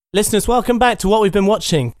Listeners, welcome back to What We've Been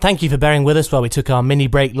Watching. Thank you for bearing with us while we took our mini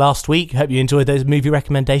break last week. Hope you enjoyed those movie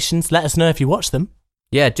recommendations. Let us know if you watched them.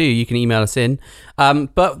 Yeah, do. You can email us in.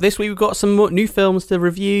 But this week we've got some more new films to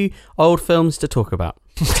review, old films to talk about.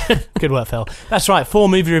 Good work, Phil. That's right, 4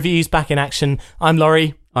 movie reviews back in action. I'm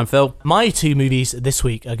Laurie. I'm Phil. My 2 movies this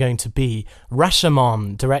week are going to be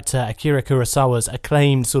Rashomon, director Akira Kurosawa's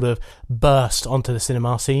acclaimed sort of burst onto the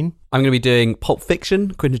cinema scene. I'm going to be doing Pulp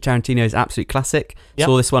Fiction, Quentin Tarantino's absolute classic. Yep.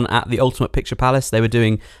 Saw this one at the Ultimate Picture Palace. They were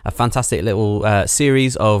doing a fantastic little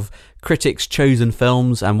series of critics' chosen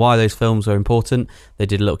films and why those films are important. They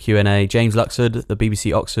did a little Q&A. James Luxford, the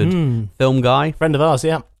BBC Oxford film guy. Friend of ours,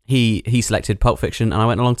 yeah. He selected Pulp Fiction and I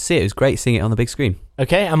went along to see it. It was great seeing it on the big screen.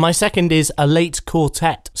 Okay, and my second is A Late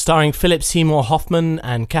Quartet, starring Philip Seymour Hoffman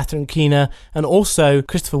and Catherine Keener, and also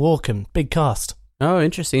Christopher Walken. Big cast. Oh,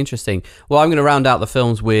 interesting. Well, I'm going to round out the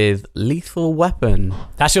films with Lethal Weapon.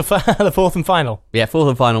 That's your the fourth and final? Yeah, fourth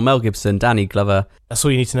and final. Mel Gibson, Danny Glover. That's all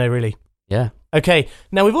you need to know, really. Yeah. Okay,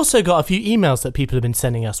 now we've also got a few emails that people have been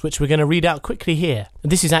sending us, which we're going to read out quickly here.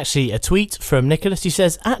 This is actually a tweet from Nicholas. He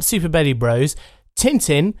says, at Super Belly Bros,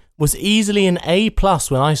 Tintin was easily an A+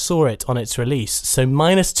 when I saw it on its release, so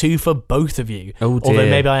 -2 for both of you. Oh dear. Although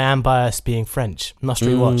maybe I am biased being French. Must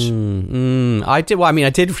rewatch. I did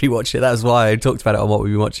rewatch it. That's why I talked about it on What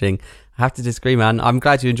We've Been Watching. I have to disagree, man. I'm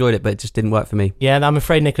glad you enjoyed it, but it just didn't work for me. Yeah, I'm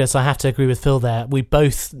afraid, Nicholas, I have to agree with Phil there. We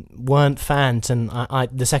both weren't fans, and I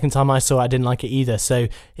the second time I saw it, I didn't like it either. So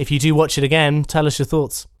if you do watch it again, tell us your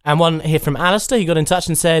thoughts. And one here from Alistair, he got in touch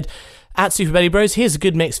and said, at Super Belly Bros, here's a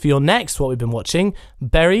good mix for your next What We've Been Watching.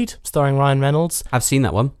 Buried, starring Ryan Reynolds. I've seen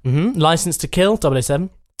that one. License to Kill, 007.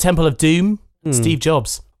 Temple of Doom, Steve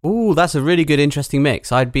Jobs. Ooh, that's a really good, interesting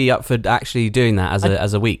mix. I'd be up for actually doing that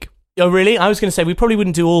as a week. Oh, really? I was going to say, we probably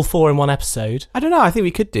wouldn't do all 4 in one episode. I don't know. I think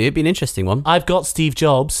we could do. It'd be an interesting one. I've got Steve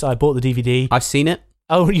Jobs. I bought the DVD. I've seen it.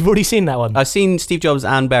 Oh, you've already seen that one? I've seen Steve Jobs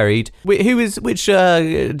and Buried. Which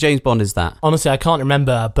James Bond is that? Honestly, I can't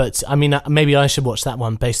remember, but I mean, maybe I should watch that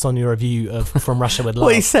one based on your review of From Russia with Love.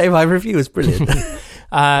 What you say? My review was brilliant.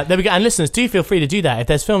 There we go. And listeners, do feel free to do that. If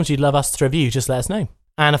there's films you'd love us to review, just let us know.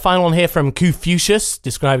 And a final one here from Confucius,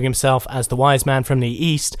 describing himself as the wise man from the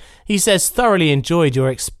East. He says, thoroughly enjoyed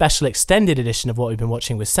your special extended edition of What We've Been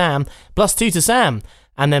Watching with Sam. +2 to Sam.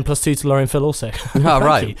 And then +2 to Laurie and Phil also.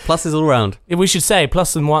 Right. Pluses all round. We should say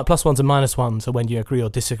 +1s and -1s are when you agree or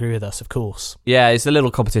disagree with us, of course. Yeah, it's a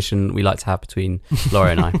little competition we like to have between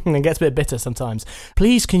Laurie and I. It gets a bit bitter sometimes.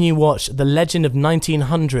 Please can you watch The Legend of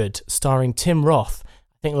 1900 starring Tim Roth?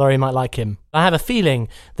 I think Laurie might like him. I have a feeling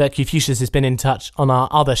that Confucius has been in touch on our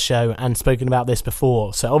other show and spoken about this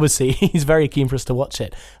before, so obviously he's very keen for us to watch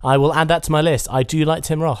it. I will add that to my list. I do like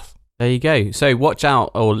Tim Roth. There you go. So watch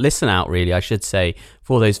out, or listen out really, I should say,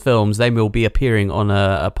 for those films. They will be appearing on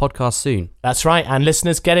a podcast soon. That's right. And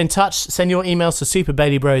listeners, get in touch. Send your emails to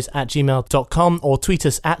superbellybros@gmail.com or tweet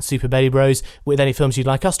us at superbellybros with any films you'd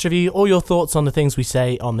like us to review or your thoughts on the things we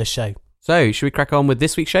say on this show. So, should we crack on with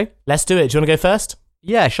this week's show? Let's do it. Do you want to go first?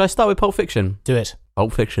 Yeah, shall I start with Pulp Fiction? Do it.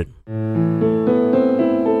 Pulp Fiction.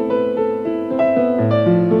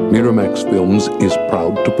 Miramax Films is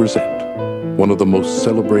proud to present one of the most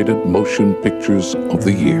celebrated motion pictures of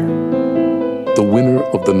the year. The winner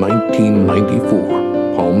of the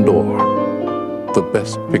 1994 Palme d'Or, the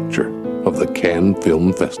best picture of the Cannes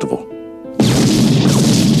Film Festival.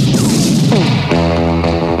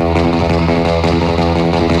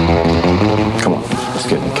 Come on, let's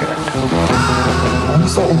get in the character. Why are you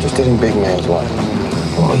so interested in Big Man's wife?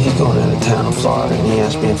 Well, he's going out of town in Florida and he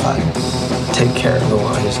asked me if I'd take care of her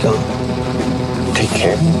while he's gone. Take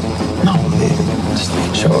care? No, man. Just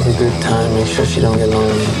show her a good time, make sure she don't get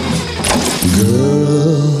lonely.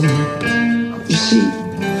 Girl. You see,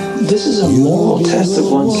 this is a moral test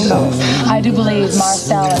of oneself. I do believe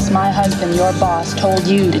Marcellus, my husband, your boss, told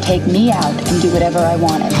you to take me out and do whatever I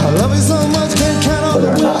wanted. Whether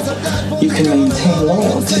or not you can maintain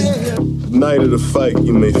loyalty. Night of the fight,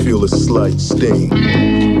 you may feel a slight sting.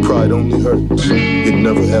 Pride only hurts, it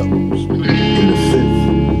never helps. In the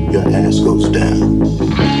fifth, your ass goes down.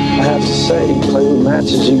 I have to say, play with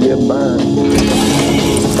matches, you get burned.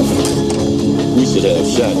 We should have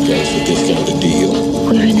shotguns for this kind of deal.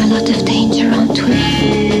 We're in a lot of danger, aren't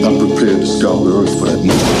we? I'm prepared to scour the earth for that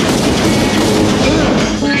moment.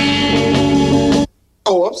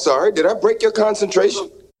 Oh, I'm sorry. Did I break your concentration?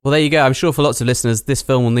 Well, there you go. I'm sure for lots of listeners, this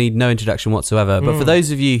film will need no introduction whatsoever. But for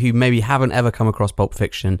those of you who maybe haven't ever come across Pulp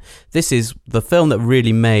Fiction, this is the film that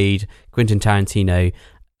really made Quentin Tarantino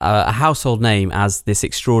a household name as this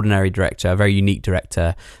extraordinary director, a very unique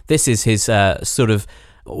director. This is his sort of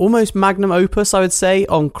almost magnum opus, I would say,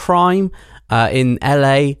 on crime. in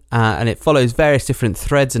LA, and it follows various different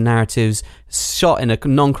threads and narratives, shot in a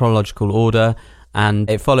non-chronological order, and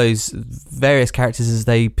it follows various characters as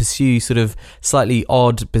they pursue sort of slightly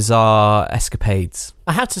odd, bizarre escapades.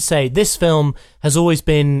 I have to say, this film has always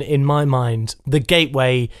been, in my mind, the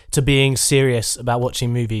gateway to being serious about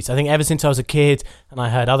watching movies. I think ever since I was a kid, and I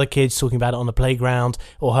heard other kids talking about it on the playground,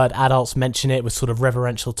 or heard adults mention it with sort of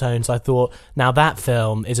reverential tones, I thought, now that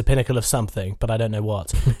film is a pinnacle of something, but I don't know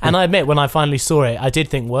what. And I admit, when I finally saw it, I did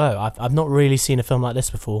think, whoa, I've not really seen a film like this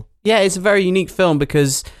before. Yeah, it's a very unique film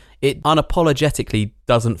because it unapologetically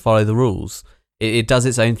doesn't follow the rules. It does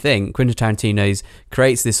its own thing. Quentin Tarantino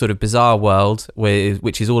creates this sort of bizarre world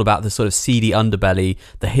which is all about the sort of seedy underbelly,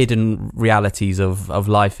 the hidden realities of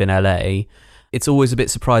life in LA. It's always a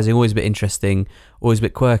bit surprising, always a bit interesting, always a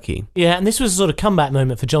bit quirky. Yeah, and this was a sort of comeback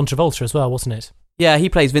moment for John Travolta as well, wasn't it? Yeah, he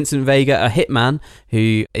plays Vincent Vega, a hitman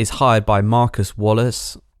who is hired by Marcellus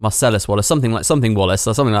Wallace, something like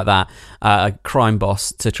that, a crime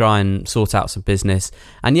boss, to try and sort out some business.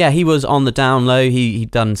 And yeah, he was on the down low. He'd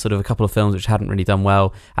done sort of a couple of films which hadn't really done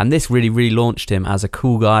well, and this really, really launched him as a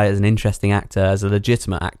cool guy, as an interesting actor, as a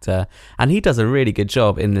legitimate actor. And he does a really good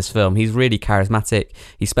job in this film. He's really charismatic.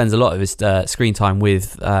 He spends a lot of his screen time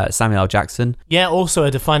with Samuel L. Jackson. Yeah, also a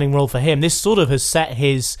defining role for him. This sort of has set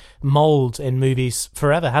his mould in movies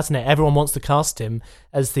forever, hasn't it? Everyone wants to cast him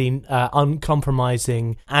as the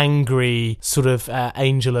uncompromising, angry sort of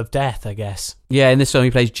angel of death, I guess. Yeah, in this film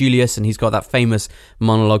he plays Julius, and he's got that famous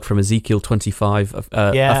monologue from Ezekiel 25,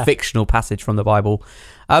 a fictional passage from the Bible.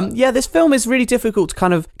 This film is really difficult to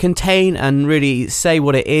kind of contain and really say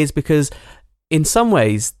what it is, because in some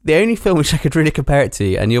ways, the only film which I could really compare it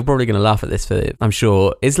to, and you're probably going to laugh at this, I'm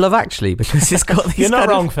sure, is Love Actually, because it's got these... You're not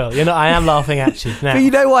wrong, Phil. I am laughing at you now. But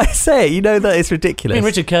you know why I say it. You know that it's ridiculous. I mean,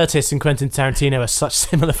 Richard Curtis and Quentin Tarantino are such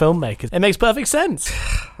similar filmmakers. It makes perfect sense.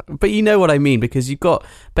 But you know what I mean, because you've got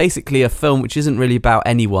basically a film which isn't really about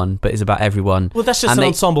anyone, but is about everyone. Well, that's just an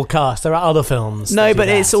ensemble cast. There are other films. No, but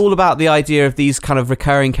it's all about the idea of these kind of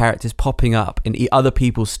recurring characters popping up in other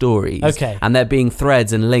people's stories. Okay. And there being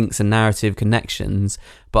threads and links and narrative connections,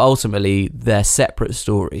 but ultimately they're separate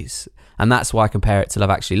stories. And that's why I compare it to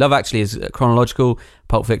Love Actually. Love Actually is chronological,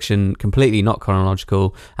 Pulp Fiction completely not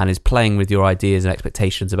chronological, and is playing with your ideas and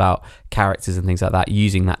expectations about characters and things like that,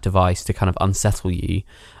 using that device to kind of unsettle you.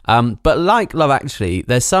 But like Love Actually,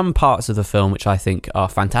 there's some parts of the film which I think are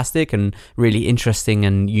fantastic and really interesting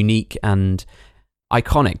and unique and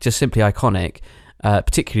iconic, just simply iconic.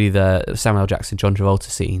 Particularly the Samuel L. Jackson, John Travolta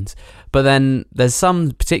scenes. But then there's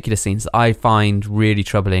some particular scenes that I find really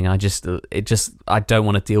troubling. I don't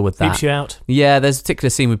want to deal with that. Creeps you out? Yeah, there's a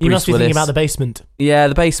particular scene with Bruce Willis. You must be thinking about the basement. Yeah,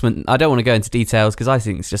 the basement. I don't want to go into details because I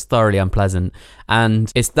think it's just thoroughly unpleasant. And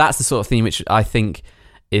that's the sort of theme which I think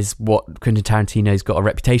is what Quentin Tarantino's got a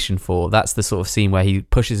reputation for. That's the sort of scene where he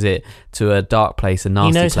pushes it to a dark place, a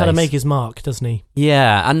nasty place. He knows how to make his mark, doesn't he?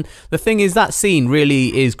 Yeah, and the thing is, that scene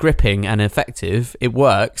really is gripping and effective. It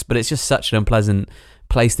works, but it's just such an unpleasant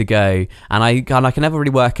place to go. And I can never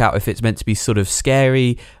really work out if it's meant to be sort of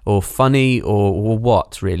scary or funny or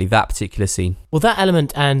what, really, that particular scene. Well, that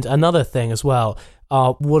element and another thing as well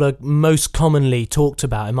are what are most commonly talked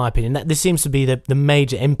about, in my opinion. This seems to be the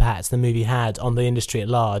major impact the movie had on the industry at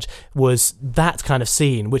large, was that kind of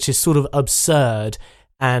scene, which is sort of absurd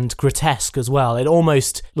and grotesque as well. It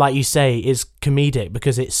almost, like you say, is comedic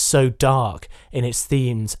because it's so dark in its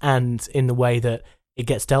themes and in the way that it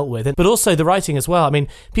gets dealt with. But also the writing as well. I mean,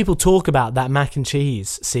 people talk about that mac and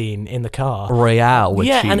cheese scene in the car. Royale with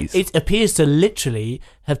cheese. And it appears to literally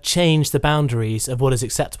have changed the boundaries of what is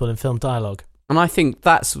acceptable in film dialogue. And I think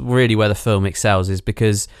that's really where the film excels, is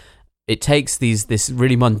because it takes this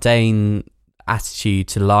really mundane attitude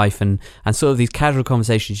to life and sort of these casual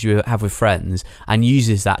conversations you have with friends, and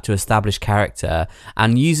uses that to establish character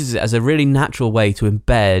and uses it as a really natural way to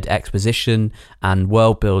embed exposition and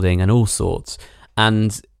world building and all sorts.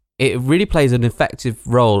 And it really plays an effective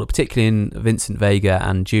role, particularly in Vincent Vega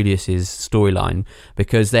and Julius's storyline,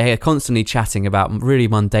 because they are constantly chatting about really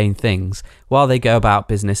mundane things while they go about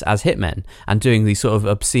business as hitmen and doing these sort of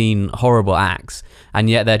obscene, horrible acts. And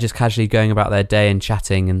yet they're just casually going about their day and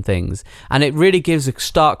chatting and things. And it really gives a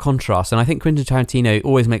stark contrast. And I think Quentin Tarantino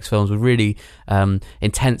always makes films with really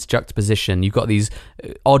intense juxtaposition. You've got these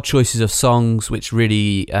odd choices of songs which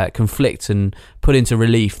really conflict and put into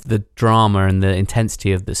relief the drama and the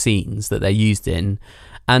intensity of the scenes that they're used in.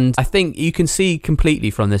 And I think you can see completely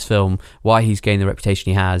from this film why he's gained the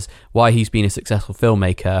reputation he has, why he's been a successful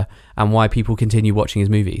filmmaker, and why people continue watching his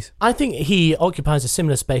movies. I think he occupies a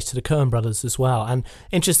similar space to the Coen brothers as well. And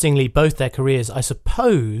interestingly, both their careers, I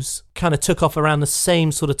suppose, kind of took off around the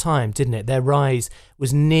same sort of time, didn't it? Their rise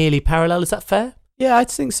was nearly parallel. Is that fair? Yeah, I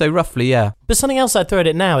think so, roughly, yeah. But something else I'd throw at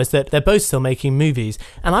it now is that they're both still making movies.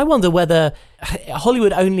 And I wonder whether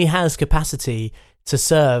Hollywood only has capacity to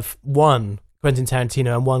serve one Quentin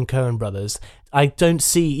Tarantino and one Coen brothers. I don't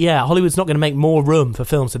see, Hollywood's not going to make more room for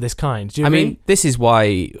films of this kind. Do you agree? I mean, this is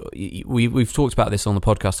why we've talked about this on the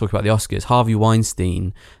podcast, talking about the Oscars. Harvey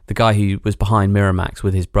Weinstein, the guy who was behind Miramax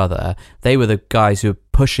with his brother, they were the guys who were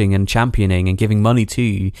pushing and championing and giving money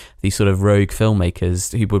to these sort of rogue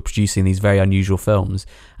filmmakers who were producing these very unusual films.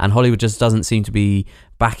 And Hollywood just doesn't seem to be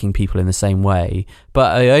backing people in the same way.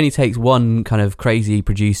 But it only takes one kind of crazy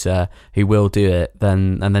producer who will do it,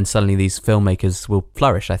 and then suddenly these filmmakers will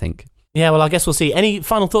flourish, I think. Yeah, well, I guess we'll see. Any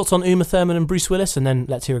final thoughts on Uma Thurman and Bruce Willis, and then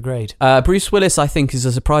let's hear a grade? Bruce Willis, I think, is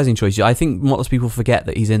a surprising choice. I think lots of people forget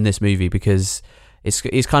that he's in this movie because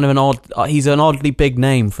it's kind of he's an oddly big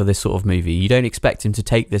name for this sort of movie. You don't expect him to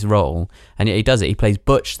take this role, and yet he does it. He plays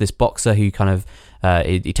Butch, this boxer who kind of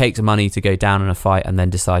he takes money to go down in a fight and then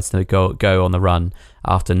decides to go on the run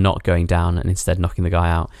after not going down and instead knocking the guy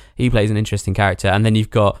out. He plays an interesting character. And then you've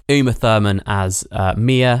got Uma Thurman as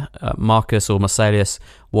Mia, Marcus or Marcellus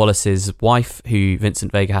Wallace's wife, who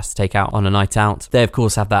Vincent Vega has to take out on a night out. They, of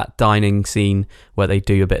course, have that dining scene where they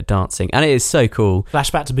do a bit of dancing. And it is so cool.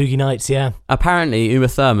 Flashback to Boogie Nights, yeah. Apparently, Uma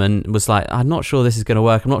Thurman was like, I'm not sure this is going to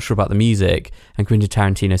work. I'm not sure about the music. And Quentin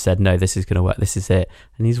Tarantino said, no, this is going to work. This is it.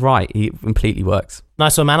 And he's right. He completely works.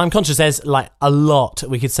 Nice one, man. I'm conscious there's like a lot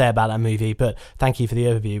we could say about that movie, but thank you for the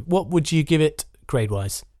overview. What would you give it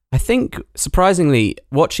grade-wise? I think, surprisingly,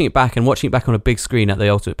 watching it back on a big screen at the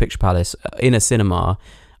Ultimate Picture Palace in a cinema,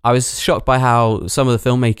 I was shocked by how some of the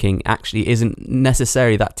filmmaking actually isn't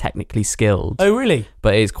necessarily that technically skilled. Oh, really?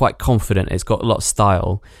 But it's quite confident. It's got a lot of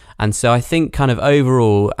style. And so I think kind of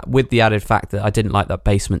overall, with the added fact that I didn't like that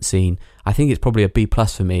basement scene, I think it's probably a B+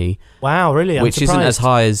 for me. Wow, really? I'm which surprised. Isn't as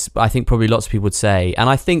high as I think probably lots of people would say. And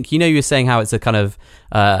I think, you were saying how it's a kind of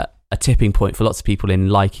a tipping point for lots of people in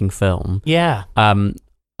liking film. Yeah.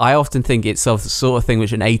 I often think it's the sort of thing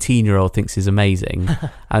which an 18-year-old thinks is amazing,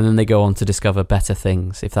 and then they go on to discover better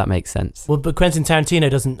things, if that makes sense. Well, but Quentin Tarantino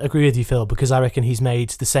doesn't agree with you, Phil, because I reckon he's made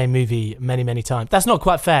the same movie many, many times. That's not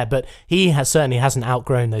quite fair, but he certainly hasn't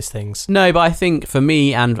outgrown those things. No, but I think for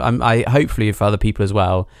me, and I hopefully for other people as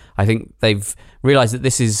well, I think they've realised that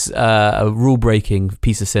this is a rule-breaking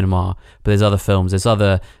piece of cinema, but there's other films, there's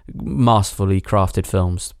other masterfully crafted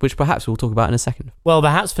films, which perhaps we'll talk about in a second. Well,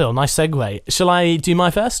 perhaps, Phil, nice segue. Shall I do my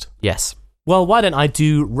first? Yes. Well, why don't I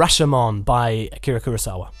do Rashomon by Akira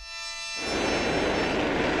Kurosawa?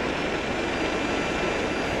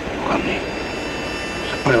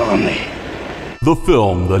 The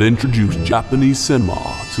film that introduced Japanese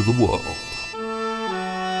cinema to the world.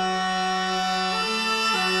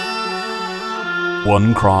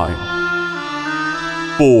 One crime.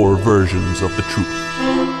 4 versions of the truth.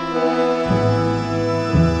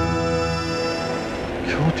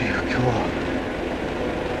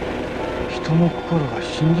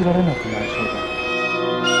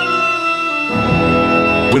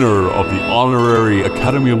 Winner of the Honorary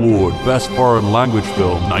Academy Award Best Foreign Language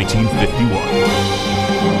Film 1951.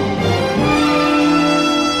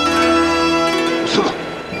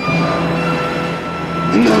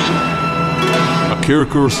 Akira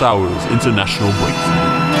Kurosawa's international breakthrough.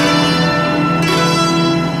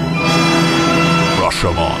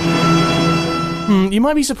 Rashomon. You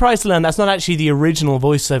might be surprised to learn that's not actually the original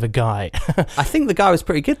voiceover guy. I think the guy was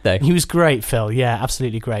pretty good, though. He was great, Phil. Yeah,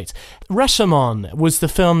 absolutely great. Rashomon was the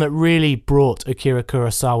film that really brought Akira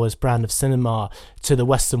Kurosawa's brand of cinema to the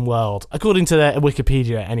Western world, according to their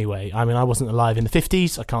Wikipedia anyway. I mean, I wasn't alive in the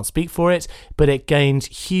 50s, I can't speak for it, but it gained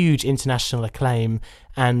huge international acclaim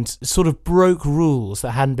and sort of broke rules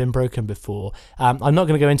that hadn't been broken before. I'm not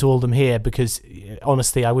going to go into all of them here because,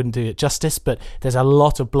 honestly, I wouldn't do it justice, but there's a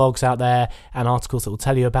lot of blogs out there and articles that will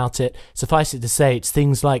tell you about it. Suffice it to say, it's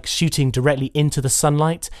things like shooting directly into the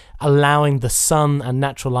sunlight, allowing the sun and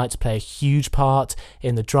natural light to play a huge part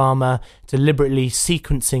in the drama, deliberately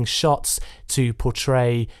sequencing shots to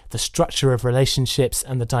portray the structure of relationships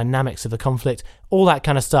and the dynamics of the conflict. All that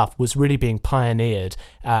kind of stuff was really being pioneered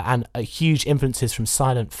and huge influences from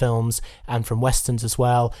silent films and from westerns as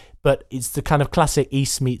well. But it's the kind of classic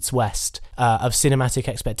East meets West of cinematic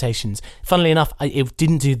expectations. Funnily enough, it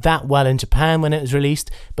didn't do that well in Japan when it was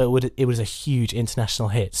released, but it was a huge international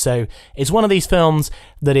hit. So it's one of these films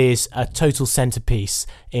that is a total centerpiece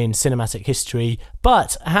in cinematic history.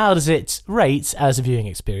 But how does it rate as a viewing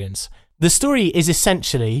experience? The story is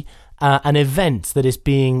essentially an event that is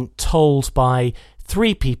being told by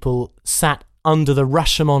 3 people sat under the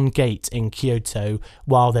Rashomon Gate in Kyoto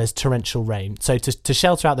while there's torrential rain. So to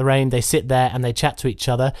shelter out the rain, they sit there and they chat to each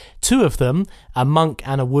other. 2 of them, a monk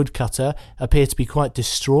and a woodcutter, appear to be quite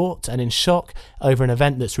distraught and in shock over an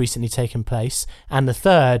event that's recently taken place. And the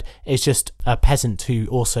third is just a peasant who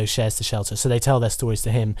also shares the shelter. So they tell their stories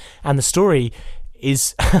to him. And the story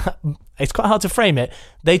is, it's quite hard to frame it.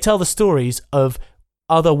 They tell the stories of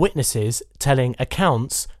other witnesses telling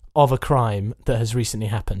accounts of a crime that has recently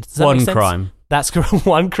happened. Does that make sense? Crime. That's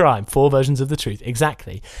one crime, 4 versions of the truth.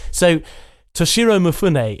 Exactly. So Toshiro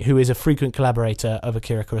Mifune, who is a frequent collaborator of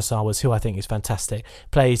Akira Kurosawa's, who I think is fantastic,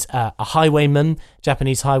 plays a highwayman,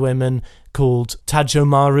 Japanese highwayman called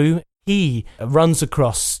Tajomaru. He runs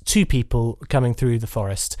across 2 people coming through the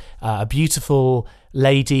forest, a beautiful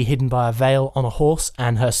lady hidden by a veil on a horse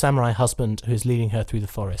and her samurai husband who is leading her through the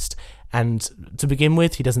forest. And to begin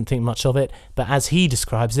with, he doesn't think much of it, but as he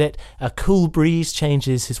describes it, a cool breeze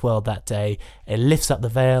changes his world that day. It lifts up the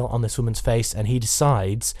veil on this woman's face, and he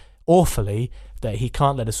decides, awfully, that he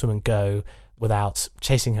can't let this woman go without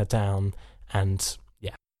chasing her down. And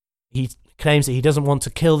yeah, he claims that he doesn't want to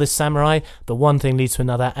kill this samurai, but one thing leads to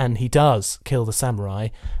another, and he does kill the samurai.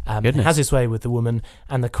 Has his way with the woman,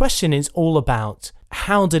 and the question is all about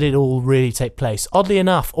how did it all really take place? Oddly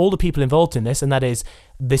enough, all the people involved in this, and that is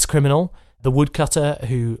this criminal, the woodcutter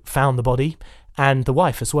who found the body, and the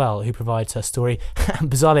wife as well, who provides her story.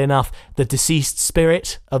 Bizarrely enough, the deceased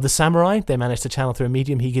spirit of the samurai, they managed to channel through a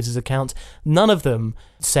medium, he gives his account. None of them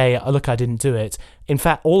say, oh, look, I didn't do it. In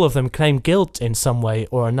fact, all of them claim guilt in some way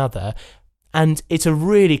or another. And it's a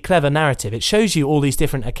really clever narrative. It shows you all these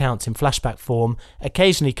different accounts in flashback form,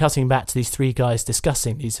 occasionally cutting back to these 3 guys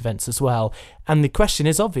discussing these events as well. And the question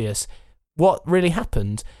is obvious. What really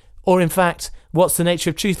happened? Or in fact, what's the nature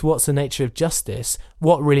of truth? What's the nature of justice?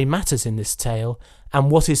 What really matters in this tale?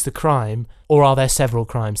 And what is the crime? Or are there several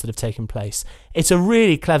crimes that have taken place? It's a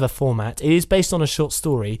really clever format. It is based on a short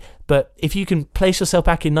story, but if you can place yourself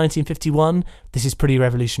back in 1951, this is pretty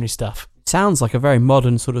revolutionary stuff. Sounds like a very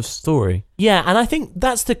modern sort of story. Yeah, and I think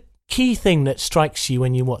that's the key thing that strikes you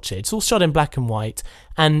when you watch it. It's all shot in black and white,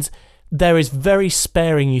 and there is very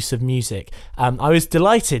sparing use of music. I was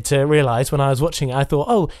delighted to realise when I was watching it, I thought,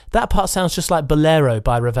 oh, that part sounds just like Bolero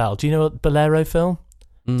by Ravel. Do you know what Bolero, Phil?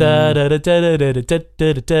 No?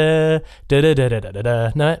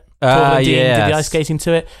 Yes. Did the ice skating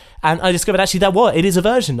to it. And I discovered actually it is a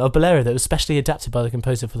version of Bolero that was specially adapted by the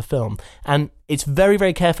composer for the film. And it's very,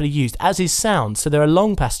 very carefully used, as is sound. So there are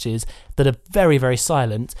long passages that are very, very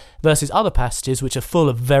silent versus other passages which are full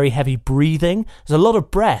of very heavy breathing. There's a lot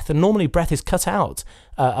of breath, and normally breath is cut out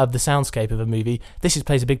of the soundscape of a movie. This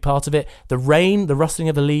plays a big part of it. The rain, the rustling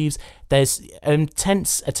of the leaves, there's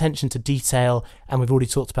intense attention to detail, and we've already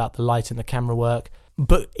talked about the light and the camera work.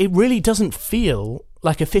 But it really doesn't feel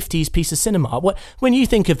like a 50s piece of cinema. When you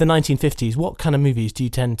think of the 1950s, what kind of movies do you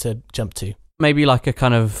tend to jump to? Maybe like a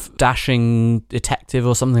kind of dashing detective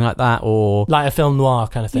or something like that, or like a film noir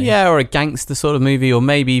kind of thing. Yeah, or a gangster sort of movie, or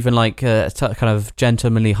maybe even like a kind of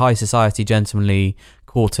gentlemanly, high society, gentlemanly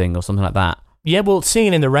courting or something like that. Yeah, well,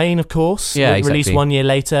 Singing in the Rain, of course, exactly. Released 1 year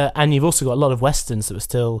later, and you've also got a lot of westerns that were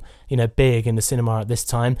still, big in the cinema at this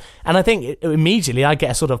time. And I think immediately I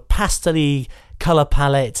get a sort of pastel-y colour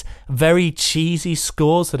palette, very cheesy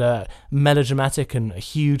scores that are melodramatic and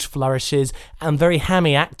huge flourishes, and very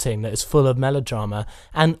hammy acting that is full of melodrama.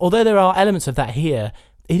 And although there are elements of that here,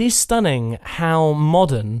 it is stunning how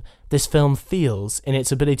modern this film feels in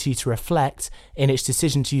its ability to reflect, in its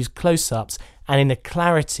decision to use close-ups, and in the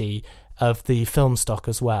clarity of the film stock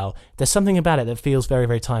as well. There's something about it that feels very,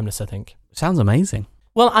 very timeless, I think. Sounds amazing.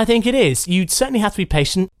 Well, I think it is. You'd certainly have to be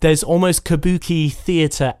patient. There's almost kabuki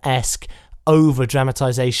theatre-esque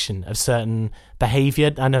over-dramatisation of certain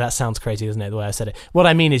behaviour. I know that sounds crazy, doesn't it, the way I said it. What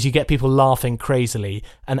I mean is you get people laughing crazily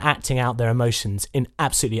and acting out their emotions in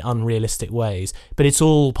absolutely unrealistic ways, but it's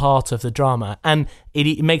all part of the drama, and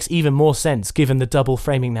it makes even more sense given the double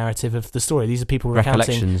framing narrative of the story. These are people recounting...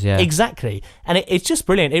 Recollections, yeah. Exactly. And it's just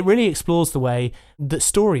brilliant. It really explores the way that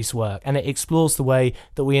stories work, and it explores the way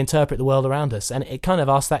that we interpret the world around us, and it kind of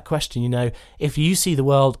asks that question, if you see the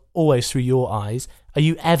world always through your eyes, are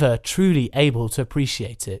you ever truly able to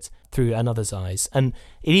appreciate it through another's eyes? And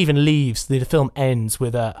it even leaves, the film ends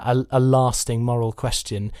with a lasting moral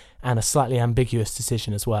question and a slightly ambiguous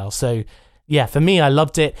decision as well. So, yeah, for me, I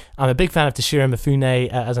loved it. I'm a big fan of Toshiro Mifune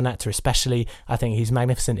as an actor especially. I think he's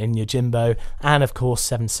magnificent in Yojimbo and, of course,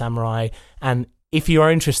 Seven Samurai. And if you are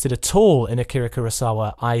interested at all in Akira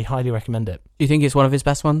Kurosawa, I highly recommend it. Do you think it's one of his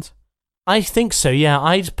best ones? I think so, yeah.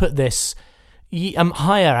 I'd put this...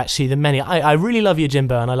 higher actually than many. I really love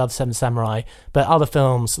Yojimbo and I love Seven Samurai, but other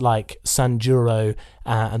films like Sanjuro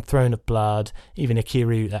and Throne of Blood, even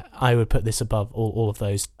Akiru, I would put this above all of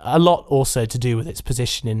those. A lot also to do with its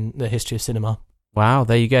position in the history of cinema. Wow,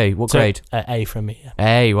 there you go. What grade? A from me. Yeah.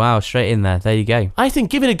 A, wow, straight in there. There you go. I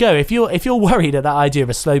think give it a go. If you're worried at that idea of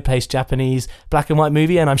a slow-paced Japanese black and white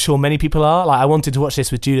movie, and I'm sure many people are, like I wanted to watch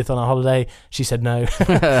this with Judith on a holiday. She said no.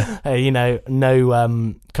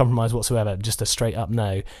 No compromise whatsoever, just a straight up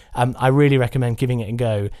no. I really recommend giving it a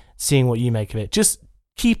go, seeing what you make of it. Just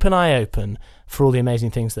keep an eye open for all the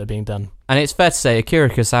amazing things that are being done. And it's fair to say Akira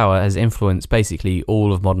Kurosawa has influenced basically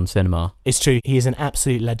all of modern cinema. It's true. He is an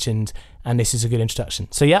absolute legend, and this is a good introduction.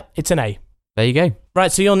 So yeah, it's an A. There you go. Right,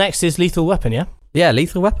 so your next is Lethal Weapon, yeah? Yeah,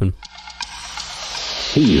 Lethal Weapon.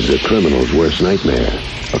 He's a criminal's worst nightmare.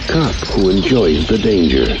 A cop who enjoys the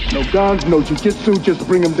danger. No guns, no jiu-jitsu, just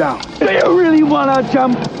bring him down. Do you really want to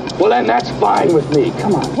jump? Well, then that's fine with me.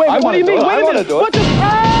 Come on. Wait, what do you mean? Wait a minute. What the...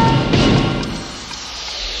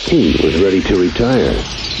 He was ready to retire.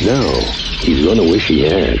 Now, he's gonna wish he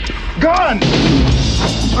had. Gun!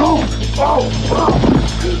 Oh!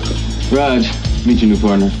 Raj, meet your new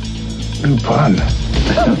partner. New partner?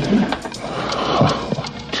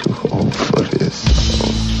 Too old for this.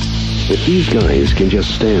 If these guys can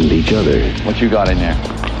just stand each other. What you got in there?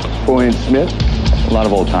 4-inch Smith? A lot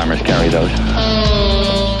of old timers carry those.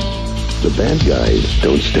 The bad guys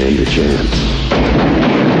don't stand a chance.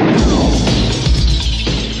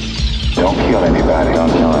 Don't kill anybody.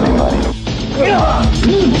 Don't kill anybody.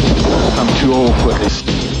 I'm too old for this.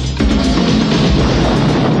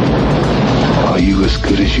 Are you as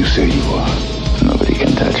good as you say you are? Nobody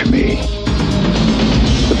can touch me.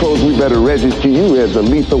 Suppose we better register you as a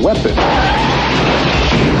lethal weapon.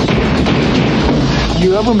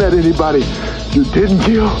 You ever met anybody you didn't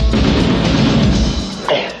kill?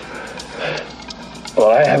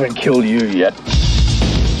 Well, I haven't killed you yet.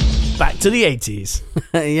 Back to the 80s.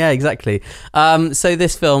 Yeah, exactly. So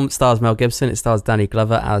this film stars Mel Gibson. It stars Danny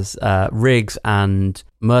Glover as Riggs and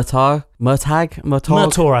Murtaugh,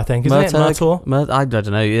 I think, isn't it? Murtaugh? I don't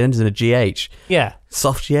know. It ends in a GH. Yeah.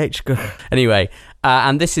 Soft GH. Anyway,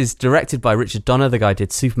 and this is directed by Richard Donner, the guy who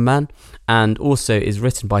did Superman, and also is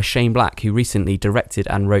written by Shane Black, who recently directed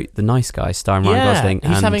and wrote The Nice Guy, starring Ryan Gosling.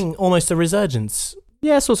 He's having almost a resurgence.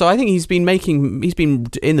 Yes, also I think he's been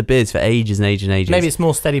in the biz for ages and ages and ages. Maybe it's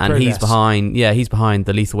more steady progress. And he's behind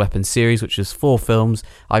the Lethal Weapon series, which was 4 films.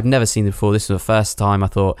 I've never seen it before. This was the first time I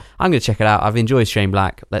thought, I'm going to check it out. I've enjoyed Shane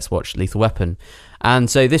Black. Let's watch Lethal Weapon. And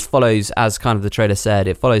so this follows, as kind of the trailer said,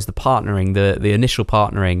 it follows the partnering, the initial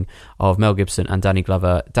partnering of Mel Gibson and Danny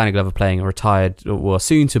Glover. Danny Glover playing a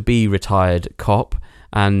soon-to-be retired cop,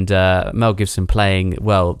 and Mel Gibson playing,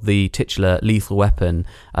 the titular Lethal Weapon,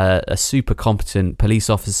 a super competent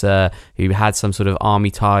police officer who had some sort of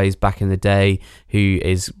army ties back in the day, who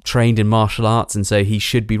is trained in martial arts, and so he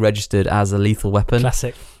should be registered as a lethal weapon.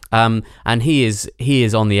 Classic. And he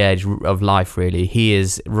is on the edge of life, really. He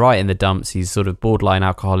is right in the dumps. He's sort of borderline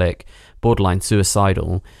alcoholic, borderline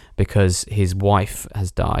suicidal, because his wife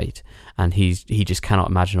has died, and he just cannot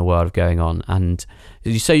imagine a world of going on. And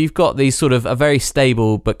so you've got these sort of a very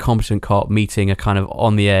stable but competent cop meeting a kind of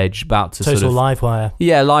on the edge, about to Total Livewire.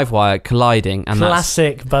 Yeah, Livewire colliding, and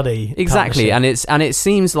classic buddy. Exactly, and it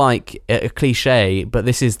seems like a cliche, but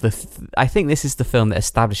this is I think this is the film that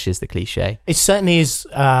establishes the cliche. It certainly is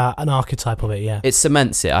an archetype of it. Yeah, it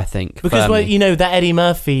cements it, I think, because that Eddie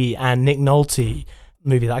Murphy and Nick Nolte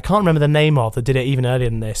movie that I can't remember the name of that did it even earlier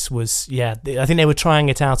than this was, I think they were trying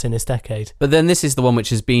it out in this decade. But then this is the one which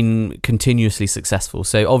has been continuously successful.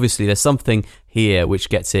 So obviously there's something here which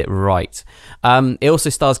gets it right. It also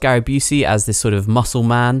stars Gary Busey as this sort of muscle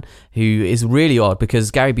man who is really odd, because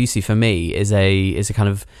Gary Busey for me is a kind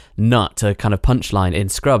of nut, a kind of punchline in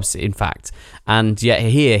Scrubs, in fact. And yet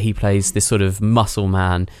here he plays this sort of muscle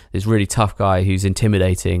man, this really tough guy who's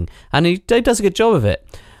intimidating, and he does a good job of it.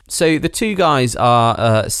 So the two guys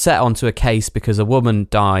are set onto a case because a woman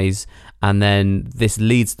dies, and then this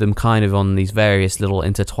leads them kind of on these various little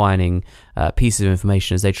intertwining pieces of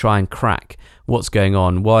information as they try and crack what's going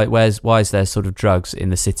on. Why is there sort of drugs in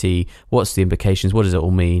the city? What's the implications? What does it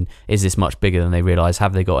all mean? Is this much bigger than they realise?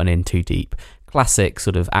 Have they gotten in too deep? Classic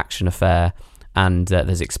sort of action affair. And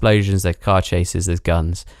there's explosions, there's car chases, there's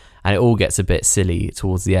guns, and it all gets a bit silly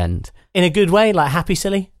towards the end. In a good way, like happy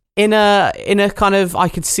silly? In a kind of, I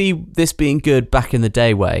could see this being good back in the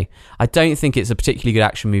day way. I don't think it's a particularly good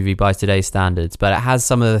action movie by today's standards, but it has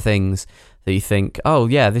some of the things that you think, oh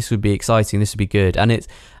yeah, this would be exciting, this would be good, and it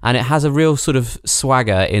has a real sort of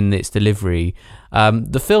swagger in its delivery.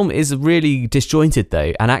 The film is really disjointed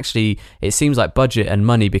though, and actually it seems like budget and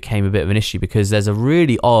money became a bit of an issue, because there's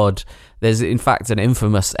in fact an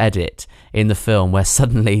infamous edit in the film where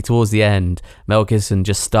suddenly towards the end Mel Gibson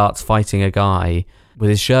just starts fighting a guy with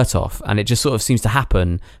his shirt off, and it just sort of seems to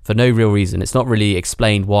happen for no real reason. It's not really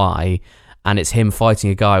explained why, and it's him fighting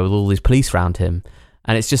a guy with all these police around him.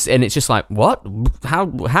 And it's just like, what? How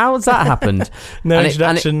has that happened? No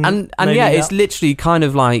introduction. And yeah, it's literally kind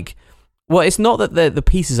of like, well, it's not that the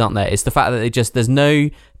pieces aren't there. It's the fact that there's no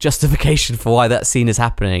justification for why that scene is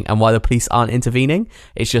happening and why the police aren't intervening.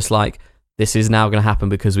 It's just like, this is now going to happen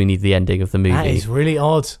because we need the ending of the movie. That is really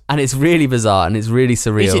odd. And it's really bizarre and it's really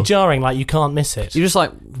surreal. Is it jarring? Like, you can't miss it? You're just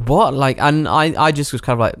like, what? Like, and I just was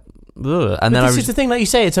kind of like, ugh. And then this is the thing, like you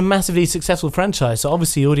say, it's a massively successul franchise, so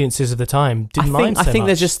obviously audiences of the time didn't mind so much. I think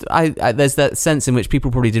there's that sense in which people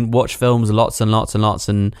probably didn't watch films lots and lots and lots,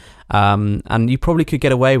 and you probably could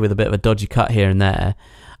get away with a bit of a dodgy cut here and there.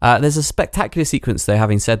 There's a spectacular sequence, though,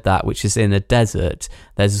 having said that, which is in a desert.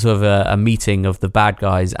 There's a sort of a meeting of the bad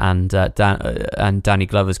guys and Danny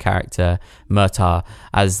Glover's character, Murtaugh,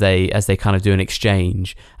 as they kind of do an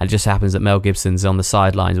exchange. And it just happens that Mel Gibson's on the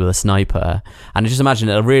sidelines with a sniper. And just imagine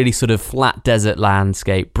a really sort of flat desert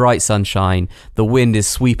landscape, bright sunshine. The wind is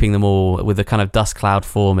sweeping them all with a kind of dust cloud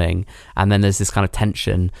forming. And then there's this kind of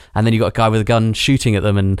tension. And then you've got a guy with a gun shooting at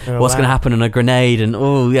them, and what's going to happen, and a grenade, and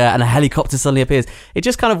and a helicopter suddenly appears. It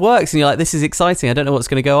just kind of works, and you're like, this is exciting, I don't know what's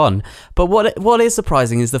going to go on. But what is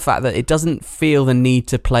surprising is the fact that it doesn't feel the need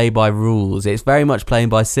to play by rules. It's very much playing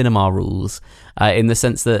by cinema rules, in the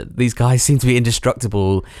sense that these guys seem to be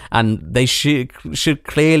indestructible, and they should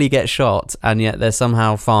clearly get shot, and yet they're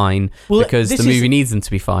somehow fine because the movie needs them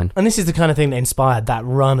to be fine. And this is the kind of thing that inspired that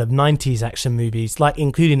run of 90s action movies, like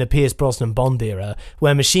including the Pierce Brosnan Bond era,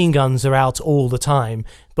 where machine guns are out all the time,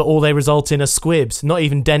 but all they result in are squibs, not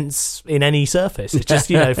even dents in any surface. It's just,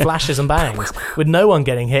 flashes and bangs, with no one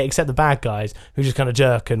getting hit except the bad guys, who just kind of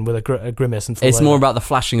jerk and with a grimace and fall It's over. more about the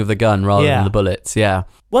flashing of the gun rather than the bullets, yeah.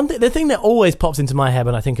 The thing that always pops into my head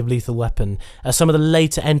when I think of Lethal Weapon are some of the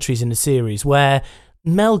later entries in the series, where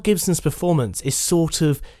Mel Gibson's performance is sort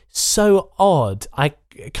of so odd. I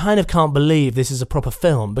kind of can't believe this is a proper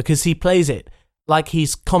film, because he plays it like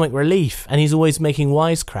he's comic relief, and he's always making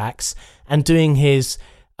wisecracks and doing his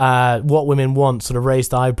what women want sort of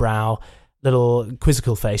raised eyebrow little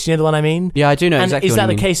quizzical face. You know the one I mean? Yeah, I do know exactly what you mean. Is that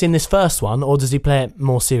the case in this first one, or does he play it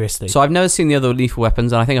more seriously? So I've never seen the other Lethal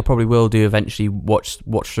Weapons, and I think I probably will do eventually watch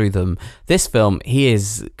through them. This film, he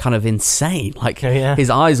is kind of insane. Like, his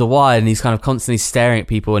eyes are wide, and he's kind of constantly staring at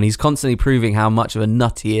people, and he's constantly proving how much of a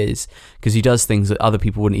nut he is, because he does things that other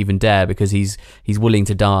people wouldn't even dare, because he's willing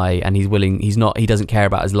to die, and he doesn't care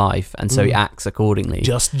about his life, and so he acts accordingly.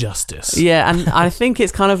 Just justice. Yeah, and I think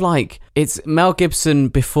it's kind of like, it's Mel Gibson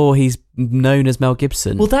before he's known as Mel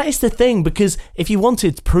Gibson. Well, that is the thing, because if you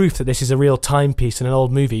wanted proof that this is a real timepiece in an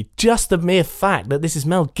old movie, just the mere fact that this is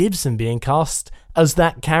Mel Gibson being cast as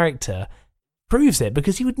that character proves it,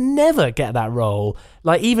 because he would never get that role,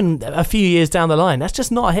 like even a few years down the line. That's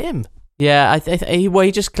just not him. Yeah,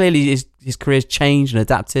 he just clearly his career's changed and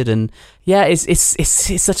adapted, and yeah,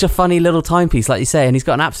 it's such a funny little timepiece, like you say, and he's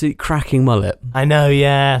got an absolute cracking mullet. I know,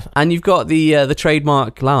 yeah. And you've got the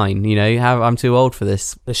trademark line, how I'm too old for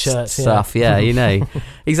this, the shirt stuff, yeah,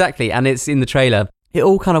 exactly, and it's in the trailer. It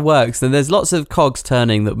all kind of works, and there's lots of cogs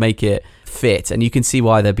turning that make it fit, and you can see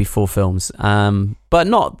why there'd be 4 films. But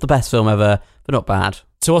not the best film ever, but not bad.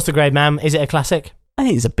 So what's the grade, ma'am? Is it a classic? I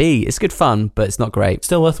think it's a B. It's good fun, but it's not great.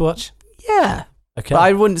 Still worth a watch? Yeah. Okay. But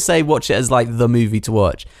I wouldn't say watch it as like the movie to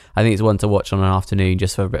watch. I think it's one to watch on an afternoon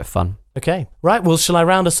just for a bit of fun. Okay. Right, well, shall I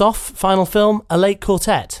round us off? Final film, A Late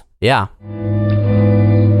Quartet. Yeah.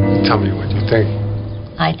 Tell me what you think.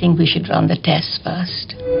 I think we should run the tests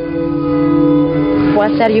first.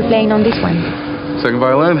 What are you playing on this one? Second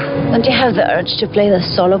violin? Don't you have the urge to play the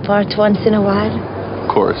solo part once in a while?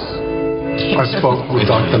 Of course. I spoke with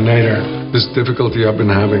Dr. Nader. This difficulty I've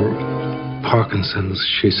been having, Parkinson's,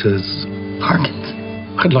 she says. Parkinson's?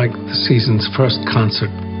 I'd like the season's first concert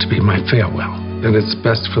to be my farewell. And it's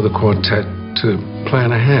best for the quartet to plan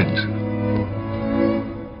ahead.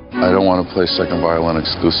 I don't want to play second violin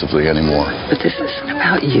exclusively anymore. But this isn't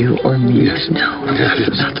about you or me. Yes. No, Yes.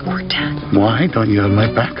 it's about the quartet. Why don't you have my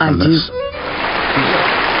back on this?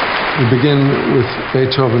 We begin with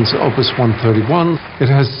Beethoven's Opus 131. It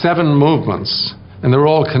has 7 movements, and they're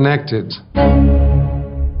all connected.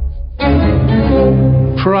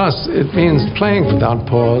 For us, it means playing without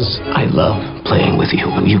pause. I love playing with you.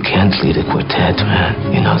 You can't lead a quartet, man.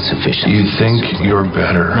 You're not sufficient. You think you're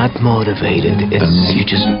better? Not motivated. It's you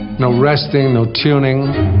just... No resting, no tuning.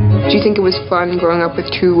 Do you think it was fun growing up with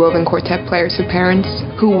two woven quartet players with parents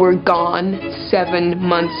who were gone 7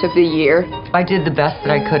 months of the year? I did the best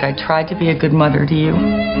that I could. I tried to be a good mother to you.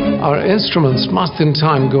 Our instruments must in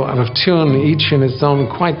time go out of tune, each in its own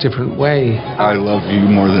quite different way. I love you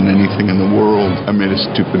more than anything in the world. I made a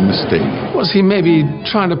stupid mistake. Was he maybe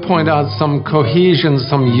trying to point out some cohesion,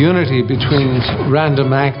 some unity between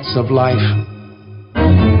random acts of life?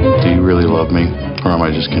 Do you really love me, or am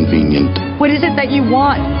I just convenient? What is it that you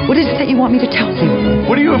want? What is it that you want me to tell you?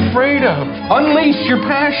 What are you afraid of? Unleash your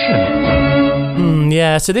passion.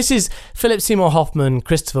 Yeah, so this is Philip Seymour Hoffman,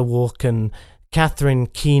 Christopher Walken, Catherine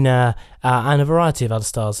Keener, and a variety of other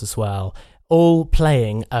stars as well, all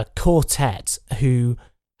playing a quartet who,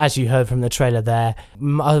 as you heard from the trailer there,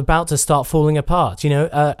 are about to start falling apart. You know,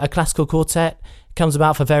 a classical quartet comes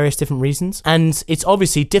about for various different reasons, and it's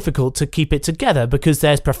obviously difficult to keep it together because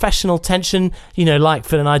there's professional tension, you know, like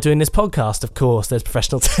Phil and I doing this podcast. Of course there's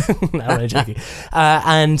professional tension. No, I'm joking.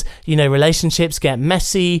 And you know, relationships get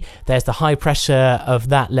messy, there's the high pressure of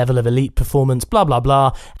that level of elite performance, blah blah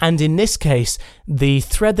blah, and in this case the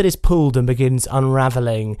thread that is pulled and begins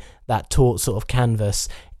unraveling that taut sort of canvas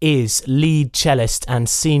is lead cellist and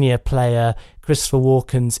senior player Christopher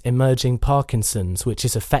Walken's emerging Parkinson's, which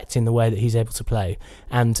is affecting the way that he's able to play.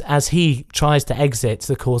 And as he tries to exit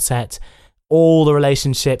the quartet, all the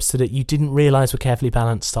relationships that you didn't realise were carefully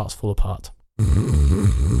balanced starts to fall apart.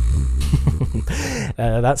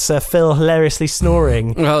 That's Phil hilariously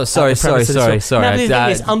snoring. Oh, sorry. Now, the thing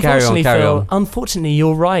is, unfortunately, Phil, unfortunately,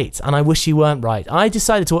 you're right, and I wish you weren't right. I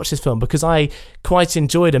decided to watch this film because I quite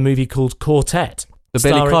enjoyed a movie called Quartet. The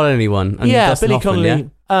Billy Connolly one. And yeah, Dustin Billy Hoffman,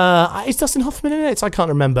 Connolly. Yeah? Is Dustin Hoffman in it? I can't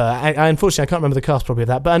remember. Unfortunately, I can't remember the cast probably of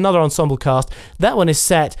that. But another ensemble cast. That one is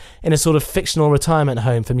set in a sort of fictional retirement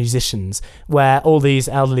home for musicians, where all these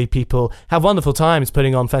elderly people have wonderful times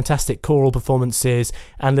putting on fantastic choral performances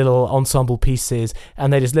and little ensemble pieces,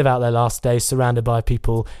 and they just live out their last days surrounded by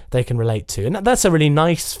people they can relate to. And that's a really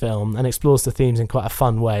nice film and explores the themes in quite a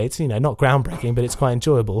fun way. It's, you know, not groundbreaking, but it's quite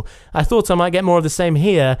enjoyable. I thought I might get more of the same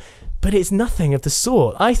here, but it's nothing of the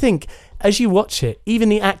sort. I think as you watch it, even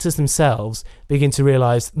the actors themselves begin to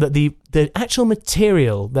realise that the actual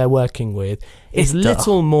material they're working with is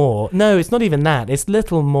little more. No, it's not even that. It's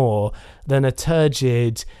little more than a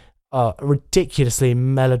turgid, ridiculously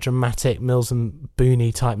melodramatic Mills and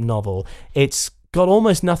Booney type novel. It's got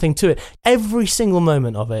almost nothing to it. Every single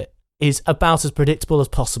moment of it is about as predictable as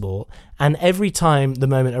possible, and every time the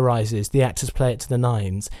moment arises, the actors play it to the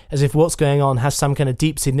nines, as if what's going on has some kind of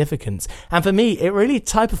deep significance. And for me, it really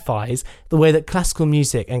typifies the way that classical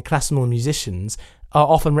music and classical musicians are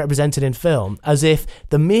often represented in film, as if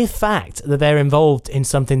the mere fact that they're involved in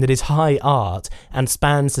something that is high art and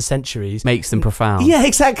spans the centuries makes them profound. Yeah,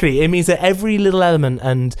 exactly. It means that every little element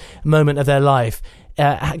and moment of their life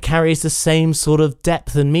carries the same sort of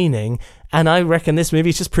depth and meaning. And I reckon this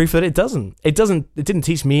movie is just proof that it doesn't. It didn't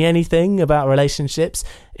teach me anything about relationships.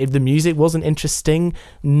 If the music wasn't interesting,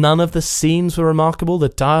 none of the scenes were remarkable. The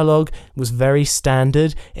dialogue was very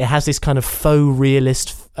standard. It has this kind of faux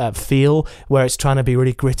realist feel where it's trying to be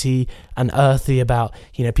really gritty and earthy about,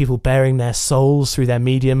 you know, people bearing their souls through their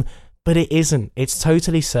medium, but it isn't. It's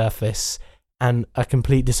totally surface and a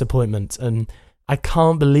complete disappointment. And I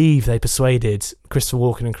can't believe they persuaded Christopher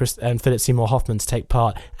Walken and Philip Seymour Hoffman to take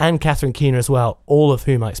part, and Catherine Keener as well, all of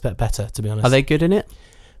whom I expect better, to be honest. Are they good in it?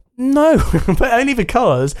 No, but only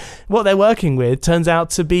because what they're working with turns out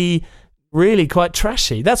to be really quite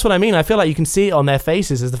trashy. That's what I mean. I feel like you can see it on their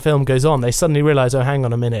faces as the film goes on. They suddenly realise, oh, hang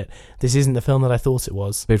on a minute, this isn't the film that I thought it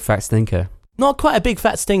was. Big fat stinker. Not quite a big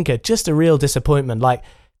fat stinker, just a real disappointment. Like,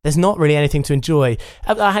 there's not really anything to enjoy.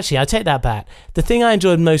 Actually, I take that back. The thing I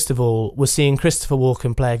enjoyed most of all was seeing Christopher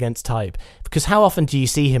Walken play against type, because how often do you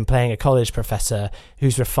see him playing a college professor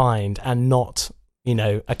who's refined and not, you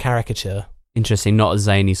know, a caricature? Interesting, not a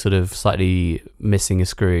zany, sort of slightly missing a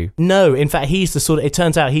screw. No, in fact, he's the sort of, it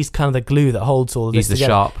turns out he's kind of the glue that holds all of this together. He's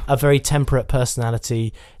the sharp. A very temperate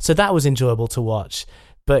personality. So that was enjoyable to watch.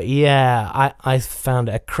 But yeah, I found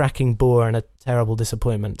it a cracking bore and a terrible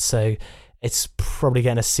disappointment. So it's probably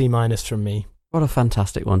getting a C- from me. What a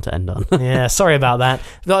fantastic one to end on. Yeah, sorry about that.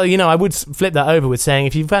 Well, I would flip that over with saying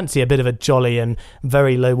if you fancy a bit of a jolly and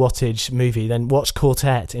very low wattage movie, then watch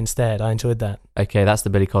Quartet instead. I enjoyed that. Okay, that's the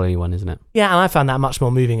Billy Connolly one, isn't it? Yeah, and I found that much more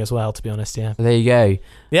moving as well, to be honest, yeah. There you go.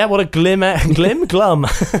 Yeah, what a glum. What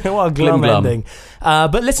a glum ending.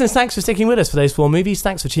 But listeners, thanks for sticking with us for those 4 movies.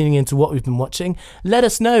 Thanks for tuning in to what we've been watching. Let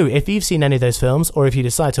us know if you've seen any of those films, or if you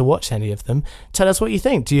decide to watch any of them. Tell us what you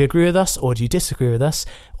think. Do you agree with us, or do you disagree with us?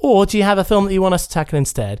 Or do you have a film that you want us to tackle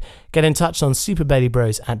instead? Get in touch on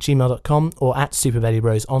superbellybros@gmail.com or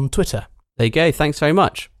 @superbellybros on Twitter. There you go. Thanks very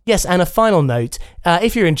much. Yes, and a final note,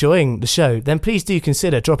 if you're enjoying the show, then please do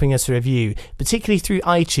consider dropping us a review, particularly through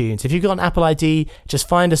iTunes. If you've got an Apple ID, just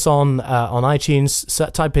find us on iTunes,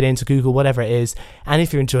 type it into Google, whatever it is, and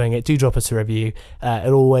if you're enjoying it, do drop us a review.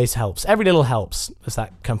 It always helps. Every little helps, as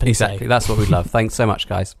that company say. Exactly, that's what we'd love. Thanks so much,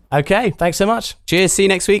 guys. Okay, thanks so much. Cheers, see you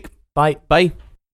next week. Bye. Bye.